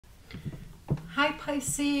Hi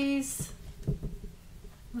Pisces.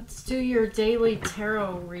 Let's do your daily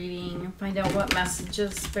tarot reading and find out what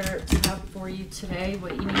messages spirits have for you today,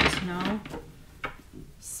 what you need to know.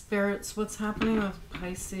 Spirits, what's happening with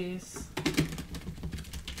Pisces?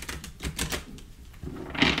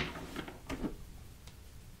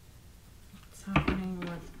 What's happening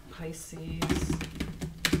with Pisces?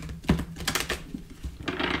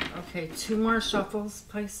 Okay, 2 more shuffles,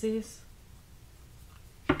 Pisces.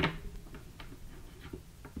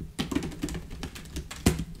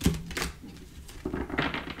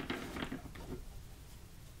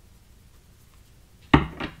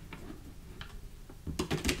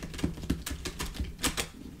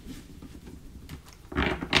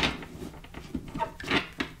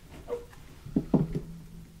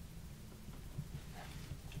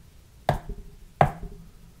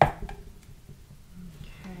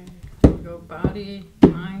 Body,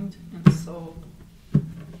 mind, and soul.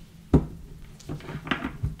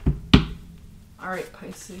 All right,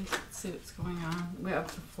 Pisces, let's see what's going on. We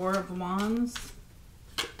have the 4 of Wands,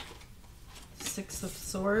 6 of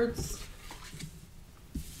Swords,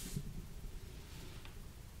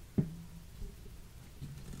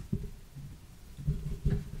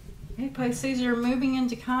 hey, Pisces, you're moving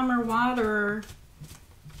into calmer water,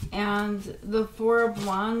 and the 4 of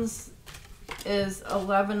Wands is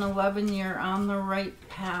 11-11. You're on the right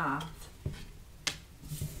path.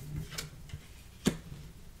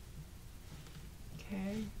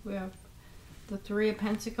 Okay, we have the 3 of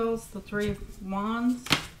Pentacles, the 3 of Wands,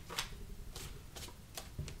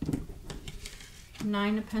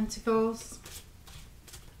 9 of Pentacles,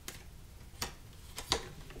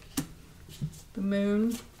 the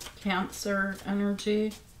Moon, Cancer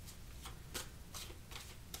energy,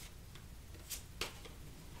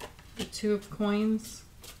 the 2 of Coins,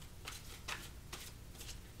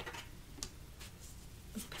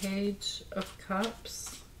 the Page of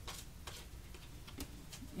Cups,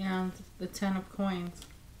 and the 10 of Coins.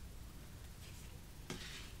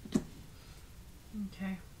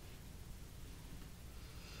 Okay.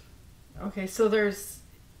 Okay, so there's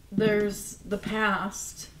the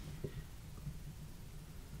past.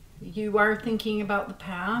 You are thinking about the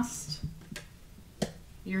past.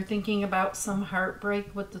 You're thinking about some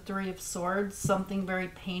heartbreak with the 3 of Swords, something very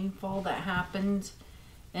painful that happened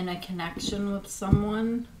in a connection with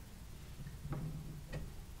someone.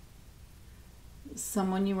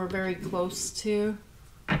 Someone you were very close to.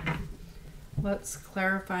 Let's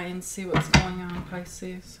clarify and see what's going on,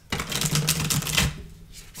 Pisces.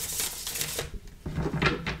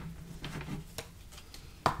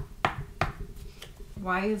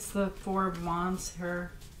 Why is the 4 of Wands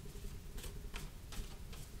here?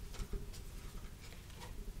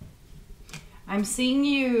 I'm seeing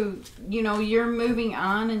you know, you're moving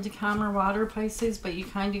on into calmer water, Pisces, but you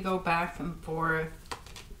kind of go back and forth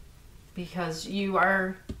because you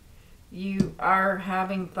are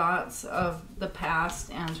having thoughts of the past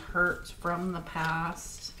and hurt from the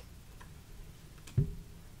past.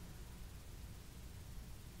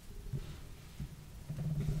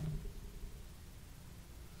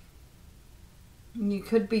 You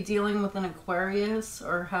could be dealing with an Aquarius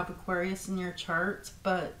or have Aquarius in your chart,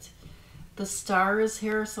 but the star is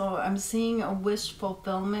here, so I'm seeing a wish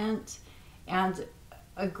fulfillment and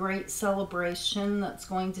a great celebration that's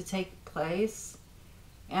going to take place.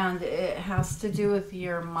 And it has to do with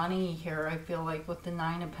your money here, I feel like, with the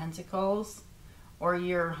 9 of Pentacles, or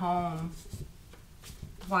your home.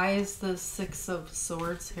 Why is the 6 of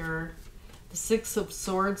Swords here? The 6 of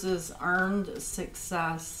Swords is earned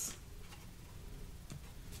success.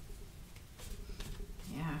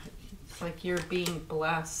 Yeah. Like you're being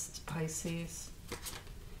blessed, Pisces.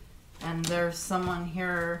 And there's someone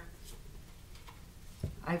here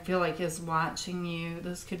I feel like is watching you.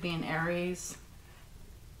 This could be an Aries.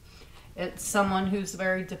 It's someone who's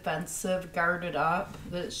very defensive, guarded up,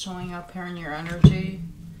 that's showing up here in your energy.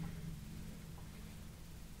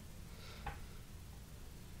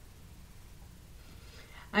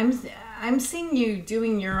 I'm seeing you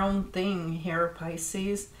doing your own thing here,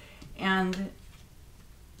 Pisces, and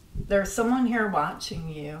there's someone here watching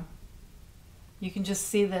you. You can just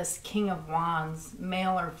see this King of Wands,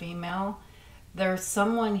 male or female. There's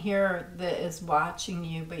someone here that is watching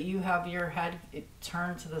you, but you have your head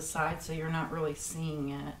turned to the side, so you're not really seeing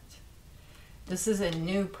it. This is a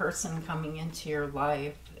new person coming into your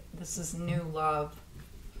life. This is new love.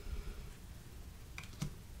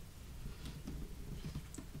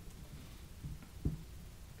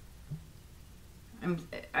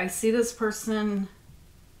 I see this person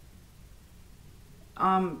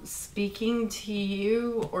speaking to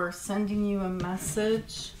you or sending you a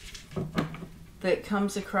message. that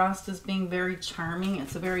comes across as being very charming.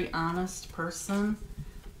 It's a very honest person.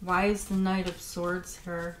 Why is the Knight of Swords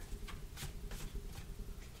here?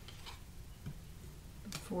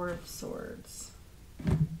 The Four of Swords.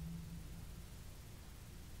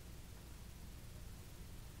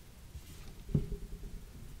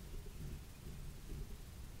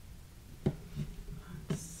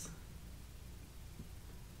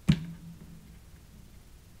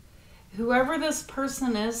 Whoever this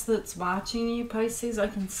person is that's watching you, Pisces, I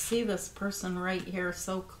can see this person right here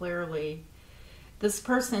so clearly. This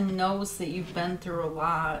person knows that you've been through a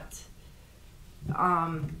lot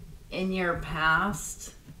in your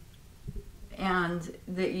past, and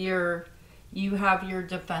that you have your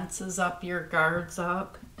defenses up, your guards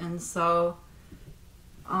up, and so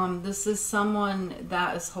this is someone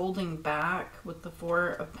that is holding back with the Four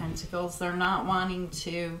of Pentacles. They're not wanting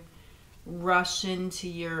to rush into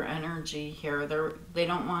your energy here. They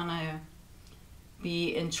don't want to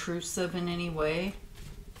be intrusive in any way.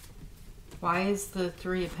 Why is the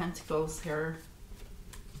Three of Pentacles here?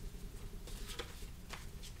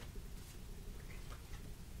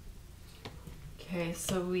 Okay,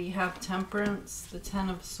 so we have Temperance, the Ten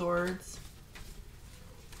of Swords,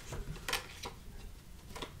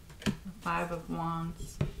 the Five of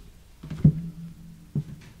Wands.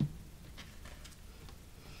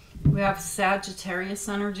 We have Sagittarius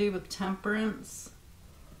energy with Temperance.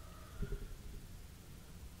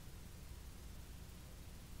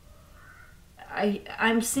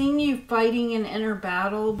 I'm seeing you fighting an inner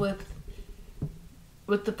battle with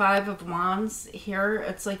the Five of Wands here.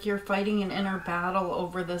 It's like you're fighting an inner battle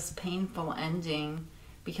over this painful ending,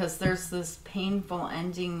 because there's this painful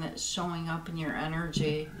ending that's showing up in your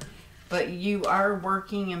energy. But you are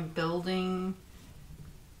working and building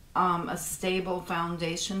a stable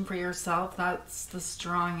foundation for yourself. That's the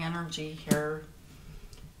strong energy here.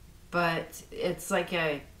 But it's like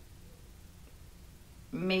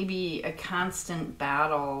maybe a constant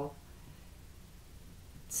battle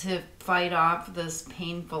to fight off this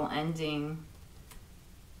painful ending.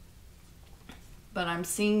 But I'm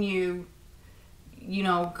seeing you,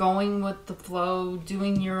 going with the flow,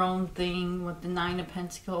 doing your own thing with the Nine of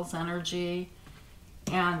Pentacles energy,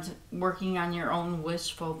 and working on your own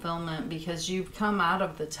wish fulfillment, because you've come out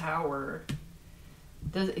of the Tower.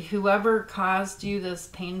 Whoever caused you this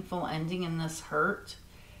painful ending and this hurt,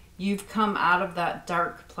 you've come out of that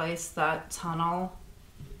dark place, that tunnel,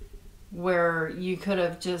 where you could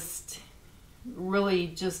have just really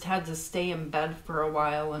just had to stay in bed for a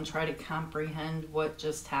while and try to comprehend what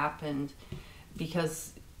just happened.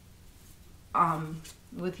 Because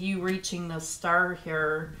with you reaching the star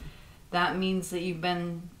here, that means that you've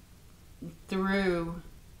been through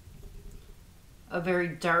a very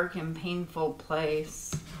dark and painful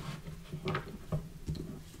place.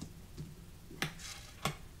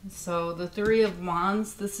 So the Three of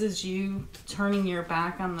Wands, this is you turning your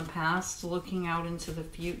back on the past, looking out into the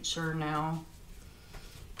future now.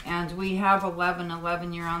 And we have 11.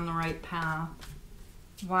 11, you're on the right path.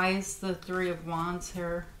 Why is the Three of Wands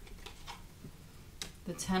here?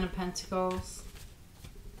 The Ten of Pentacles.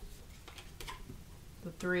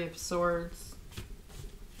 The Three of Swords.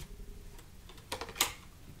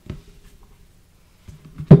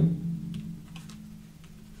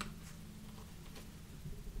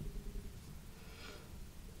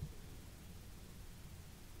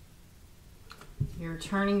 You're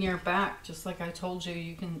turning your back, just like I told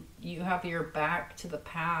you. You have your back to the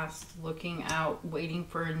past, looking out, waiting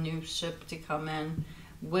for a new ship to come in,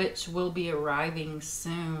 which will be arriving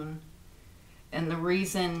soon. And the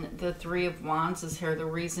reason the Three of Wands is here, the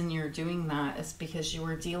reason you're doing that is because you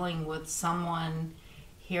were dealing with someone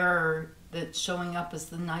here that's showing up as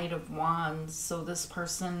the Knight of Wands. So this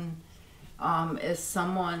person is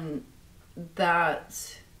someone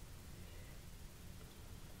that...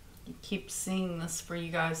 keep seeing this for you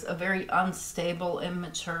guys, a very unstable,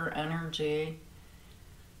 immature energy.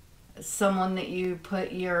 Someone that you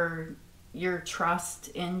put your trust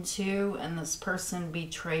into, and this person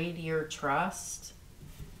betrayed your trust.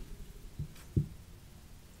 I'm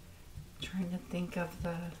trying to think of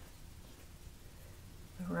the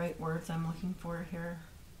right words I'm looking for here.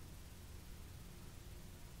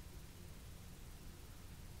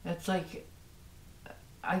 It's like,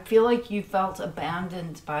 I feel like you felt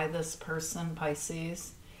abandoned by this person,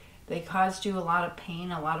 Pisces. They caused you a lot of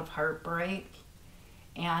pain, a lot of heartbreak.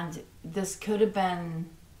 And this could have been,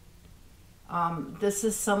 this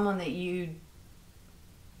is someone that you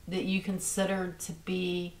considered to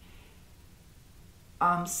be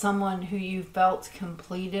someone who you felt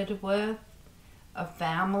completed with, a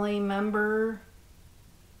family member.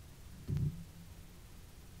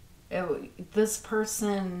 This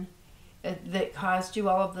person that caused you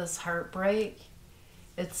all of this heartbreak,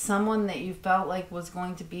 it's someone that you felt like was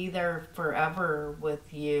going to be there forever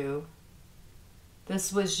with you.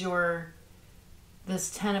 This was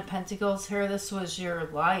this 10 of Pentacles here, this was your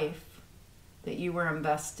life that you were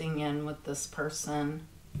investing in with this person.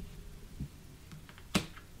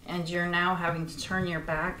 And you're now having to turn your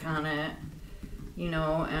back on it, you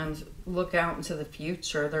know, and look out into the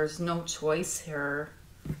future. There's no choice here.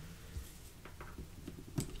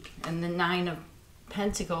 And the 9 of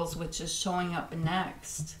Pentacles, which is showing up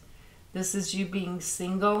next. This is you being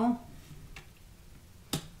single.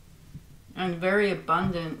 And very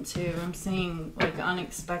abundant too. I'm seeing like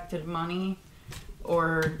unexpected money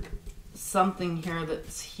or something here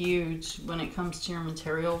that's huge when it comes to your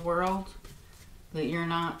material world that you're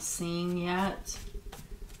not seeing yet.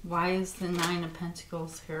 Why is the 9 of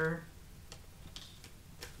Pentacles here?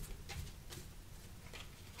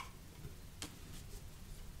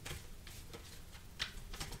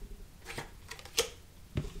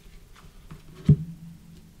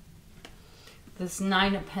 This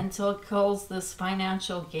 9 of Pentacles, this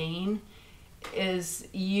financial gain, is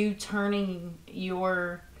you turning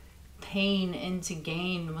your pain into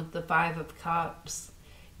gain with the 5 of Cups.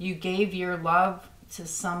 You gave your love to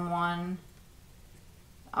someone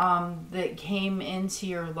that came into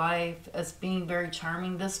your life as being very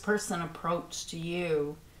charming. This person approached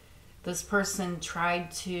you. This person tried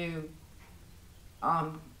to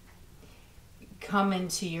come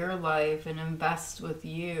into your life and invest with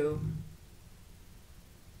you.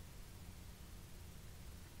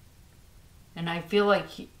 And I feel like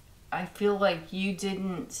you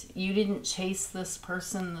didn't chase this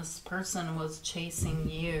person. This person was chasing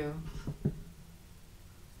you.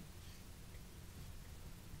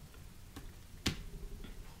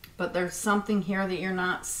 But there's something here that you're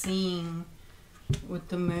not seeing with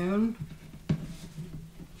the moon.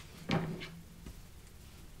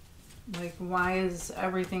 Like, why is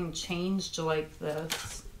everything changed like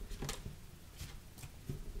this?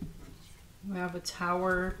 We have a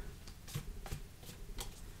Tower.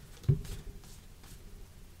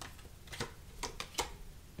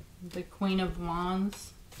 The Queen of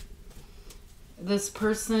Wands. This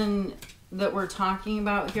person that we're talking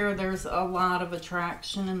about here, there's a lot of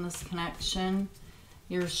attraction in this connection.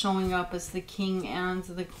 You're showing up as the King and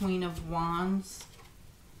the Queen of Wands.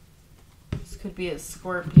 This could be a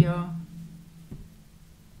Scorpio.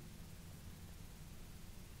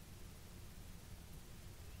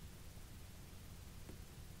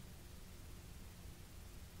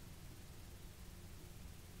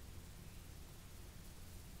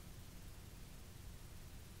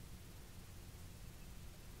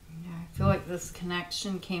 I feel like this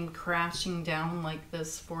connection came crashing down like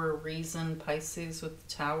this for a reason, Pisces, with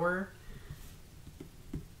the Tower.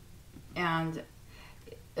 And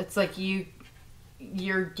it's like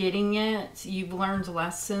you're getting it. You've learned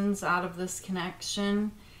lessons out of this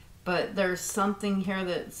connection, but there's something here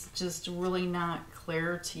that's just really not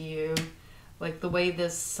clear to you. Like the way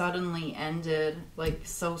this suddenly ended, like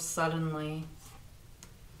so suddenly.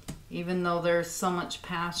 Even though there's so much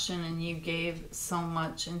passion and you gave so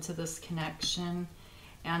much into this connection,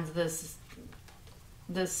 and this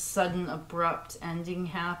sudden abrupt ending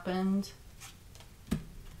happened.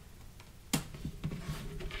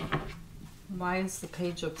 Why is the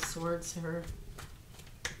Page of Swords here?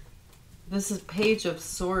 This is Page of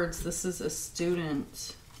Swords. This is a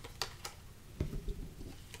student.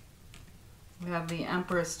 We have the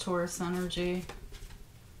Empress Taurus energy.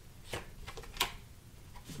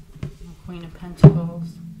 Queen of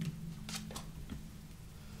Pentacles.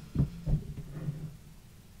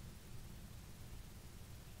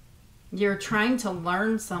 You're trying to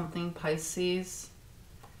learn something, Pisces.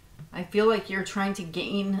 I feel like you're trying to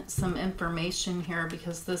gain some information here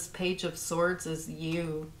because this Page of Swords is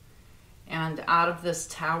you. And out of this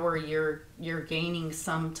Tower, you're gaining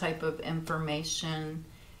some type of information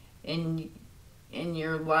in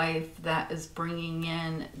your life that is bringing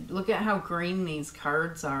in. Look at how green these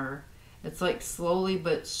cards are. It's like slowly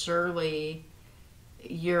but surely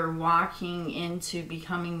you're walking into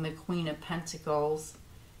becoming the Queen of Pentacles.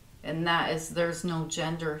 And that is, there's no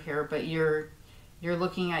gender here, but you're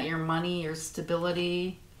looking at your money, your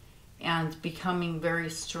stability, and becoming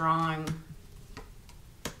very strong.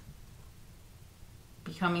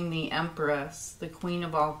 Becoming the Empress, the Queen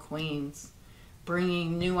of all queens.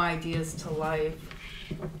 Bringing new ideas to life.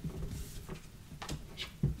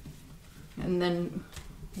 And then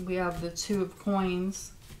we have the Two of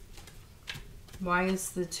Coins. Why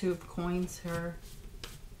is the Two of Coins here?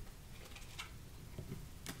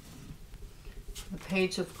 The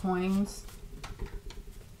Page of Coins.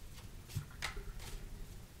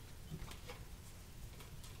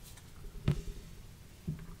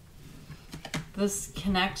 This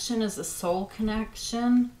connection is a soul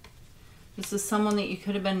connection. This is someone that you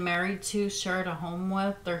could have been married to, shared a home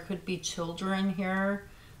with. There could be children here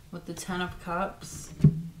with the Ten of Cups.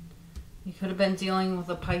 You could have been dealing with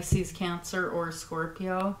a Pisces, Cancer, or a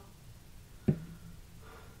Scorpio.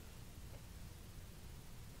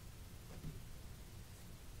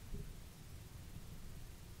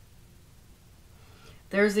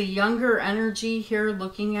 There's a younger energy here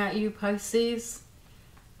looking at you, Pisces.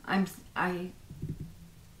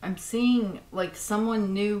 I'm seeing like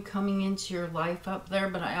someone new coming into your life up there,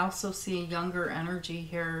 but I also see a younger energy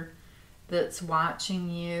here that's watching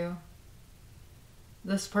you.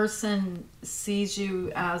 This person sees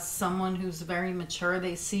you as someone who's very mature.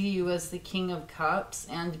 They see you as the King of Cups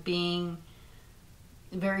and being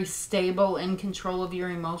very stable, in control of your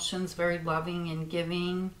emotions, very loving and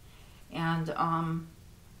giving. And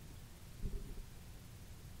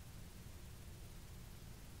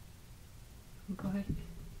but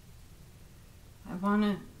I want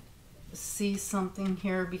to see something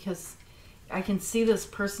here because I can see this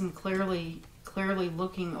person clearly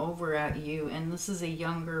looking over at you, and this is a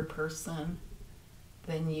younger person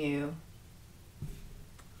than you.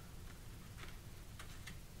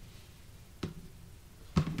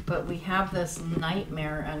 But we have this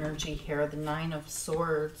nightmare energy here, the Nine of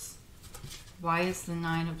Swords. Why is the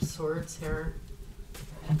Nine of Swords here?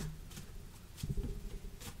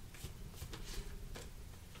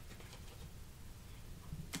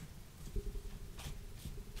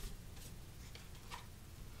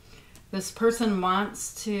 This person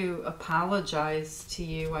wants to apologize to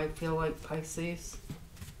you, I feel like, Pisces.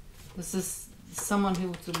 This is someone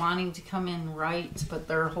who's wanting to come in right, but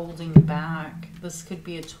they're holding back. This could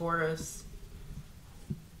be a Taurus.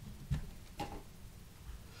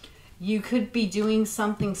 You could be doing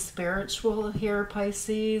something spiritual here,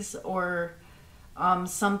 Pisces, or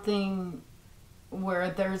something where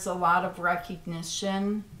there's a lot of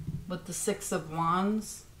recognition with the Six of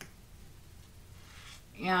Wands.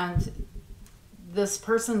 And this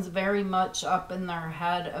person's very much up in their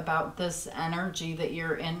head about this energy that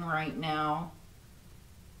you're in right now.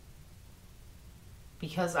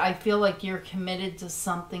 Because I feel like you're committed to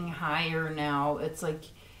something higher now. It's like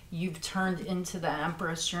you've turned into the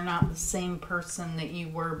Empress. You're not the same person that you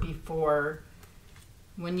were before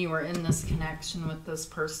when you were in this connection with this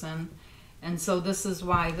person. And so this is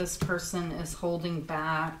why this person is holding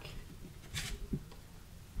back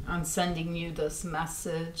on sending you this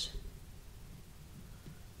message.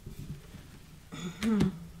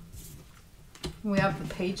 We have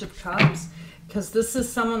the Page of Cups, because this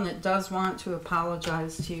is someone that does want to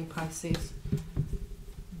apologize to you, Pisces.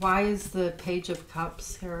 Why is the Page of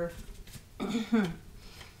Cups here?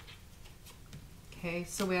 Okay,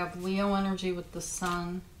 so we have Leo energy with the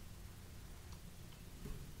Sun,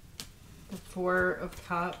 the Four of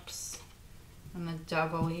Cups, and the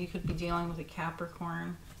Devil. You could be dealing with a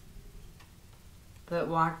Capricorn that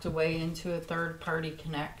walked away into a third-party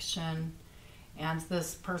connection. And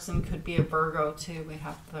this person could be a Virgo too. We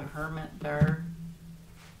have the Hermit there.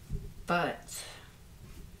 But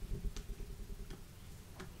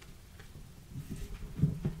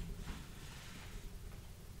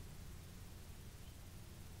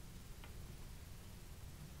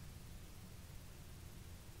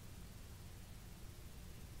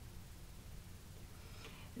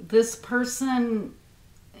this person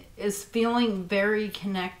is feeling very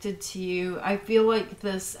connected to you. I feel like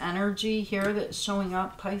this energy here that's showing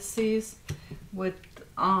up, Pisces, with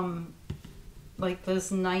like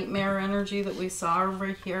this nightmare energy that we saw over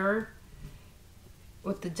here,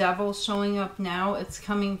 with the Devil showing up now, it's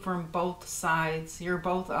coming from both sides. You're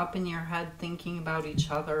both up in your head thinking about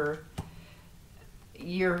each other.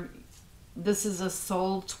 This is a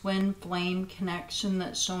soul twin flame connection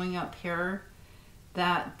that's showing up here,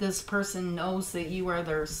 that this person knows that you are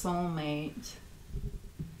their soulmate.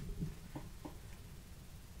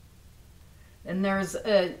 And there's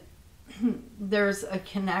a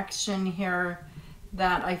connection here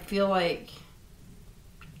that I feel like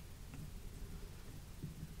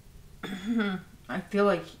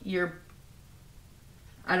you're,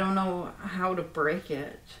 I don't know how to break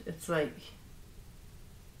it. It's like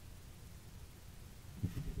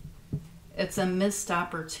it's a missed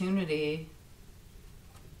opportunity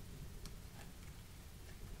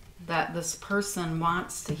that this person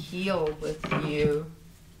wants to heal with you,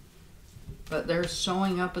 but they're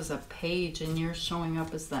showing up as a page and you're showing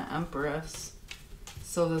up as the Empress.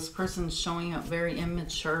 So this person's showing up very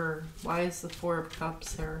immature. Why is the Four of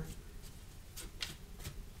Cups here?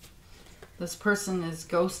 This person is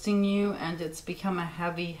ghosting you and it's become a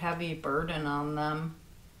heavy, heavy burden on them.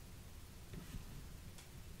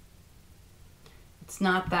 It's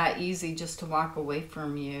not that easy just to walk away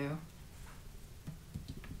from you.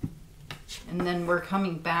 And then we're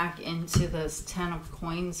coming back into this 10 of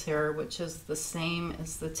Coins here, which is the same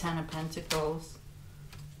as the 10 of Pentacles.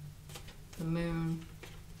 The Moon.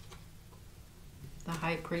 The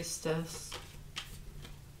High Priestess.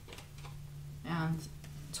 And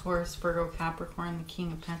Taurus, Virgo, Capricorn, the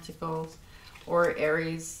King of Pentacles. Or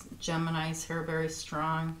Aries, Gemini's here, very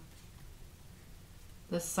strong.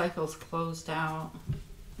 This cycle's closed out.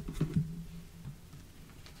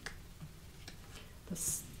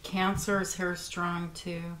 This Cancer is here strong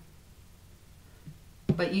too.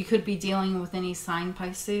 But you could be dealing with any sign,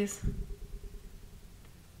 Pisces.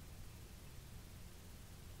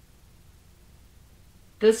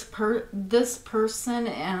 This person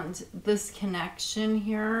and this connection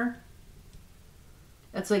here,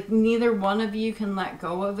 it's like neither one of you can let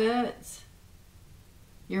go of it.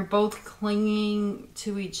 You're both clinging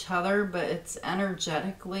to each other, but it's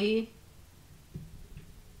energetically.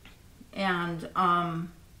 And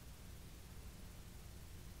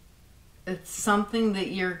it's something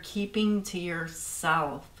that you're keeping to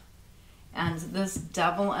yourself. And this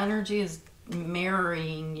Devil energy is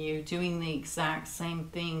mirroring you, doing the exact same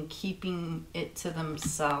thing, keeping it to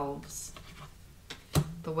themselves.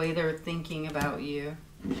 The way they're thinking about you.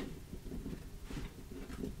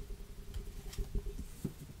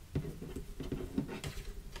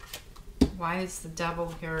 Why is the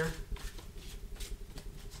Devil here?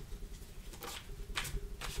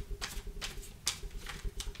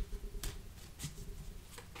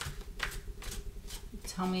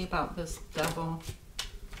 Tell me about this Devil.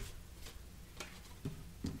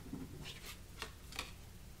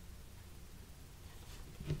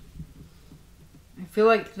 I feel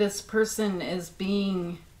like this person is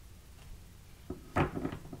being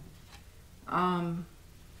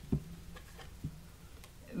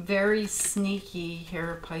very sneaky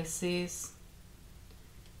here, Pisces,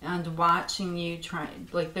 and watching you try,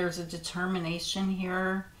 like there's a determination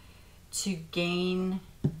here to gain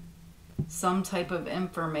some type of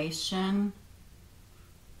information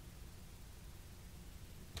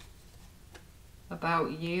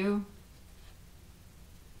about you.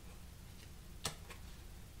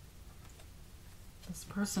 This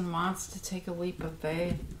person wants to take a leap of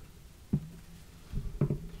faith.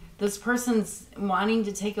 This person's wanting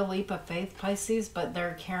to take a leap of faith, Pisces, but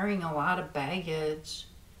they're carrying a lot of baggage.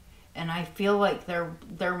 And I feel like they're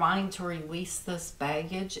wanting to release this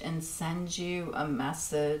baggage and send you a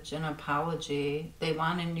message, an apology. They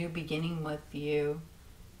want a new beginning with you.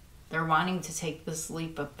 They're wanting to take this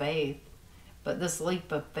leap of faith. But this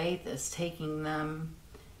leap of faith is taking them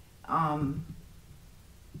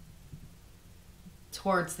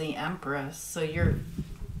towards the Empress. So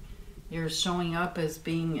you're showing up as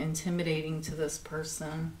being intimidating to this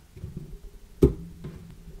person.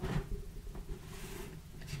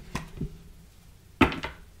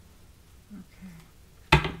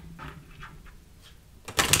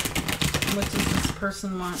 What does this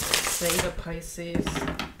person want to say to Pisces?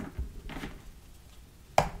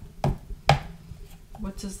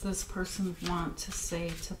 What does this person want to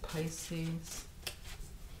say to Pisces?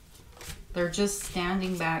 They're just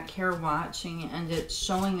standing back here watching, and it's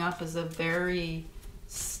showing up as a very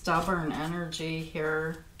stubborn energy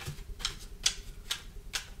here.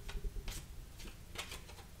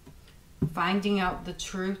 Finding out the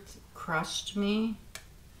truth crushed me.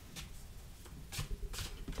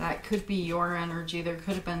 That could be your energy. There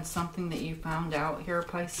could have been something that you found out here,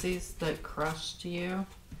 Pisces, that crushed you.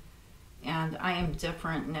 And I am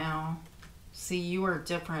different now. See, you are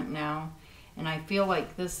different now. And I feel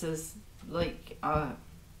like this is like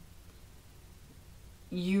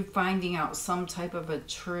you finding out some type of a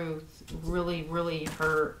truth really, really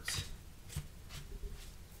hurt.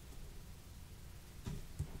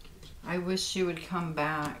 I wish you would come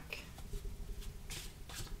back.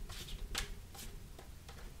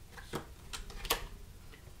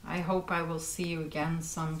 I hope I will see you again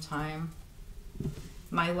sometime.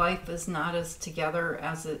 My life is not as together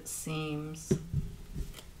as it seems.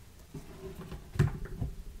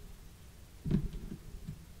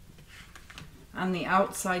 On the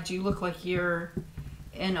outside, you look like you're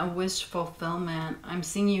in a wish fulfillment. I'm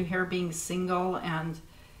seeing you here being single, and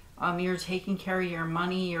you're taking care of your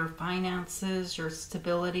money, your finances, your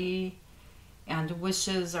stability, and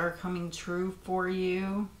wishes are coming true for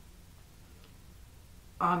you.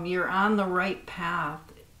 You're on the right path.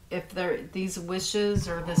 If these wishes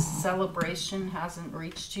or this celebration hasn't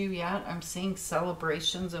reached you yet, I'm seeing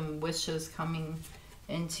celebrations and wishes coming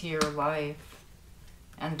into your life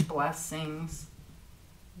and blessings.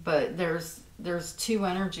 But there's two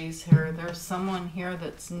energies here. There's someone here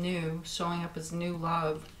that's new, showing up as new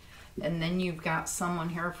love. And then you've got someone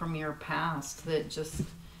here from your past that just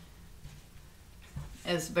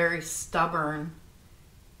is very stubborn.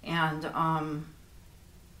 And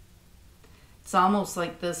it's almost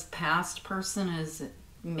like this past person is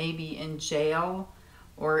maybe in jail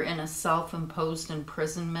or in a self-imposed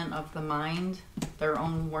imprisonment of the mind, their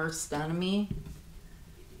own worst enemy.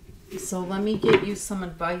 So let me get you some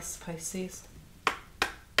advice, Pisces.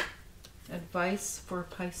 Advice for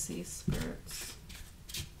Pisces spirits.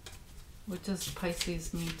 What does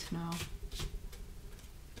Pisces need to know?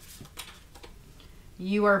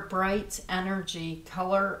 You are bright energy.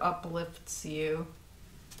 Color uplifts you.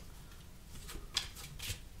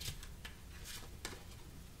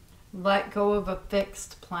 Let go of a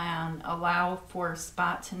fixed plan. Allow for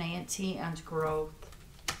spontaneity and growth.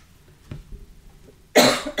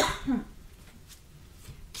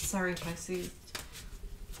 Sorry, Pisces.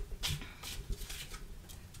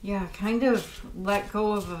 Yeah, kind of let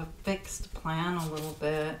go of a fixed plan a little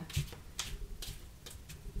bit.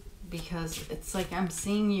 Because it's like I'm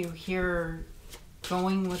seeing you here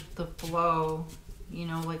going with the flow. You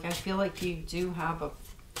know, like I feel like you do have a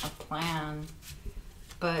plan.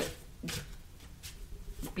 But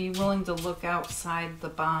be willing to look outside the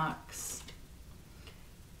box.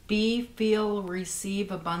 Be, feel,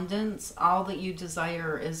 receive abundance. All that you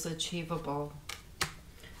desire is achievable.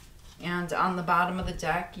 And on the bottom of the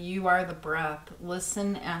deck, you are the breath.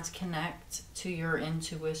 Listen and connect to your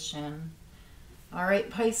intuition. All right,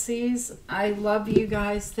 Pisces, I love you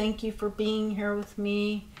guys. Thank you for being here with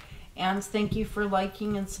me. And thank you for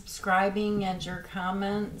liking and subscribing and your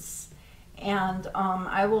comments. And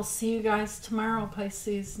I will see you guys tomorrow,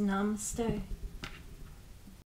 Pisces. Namaste.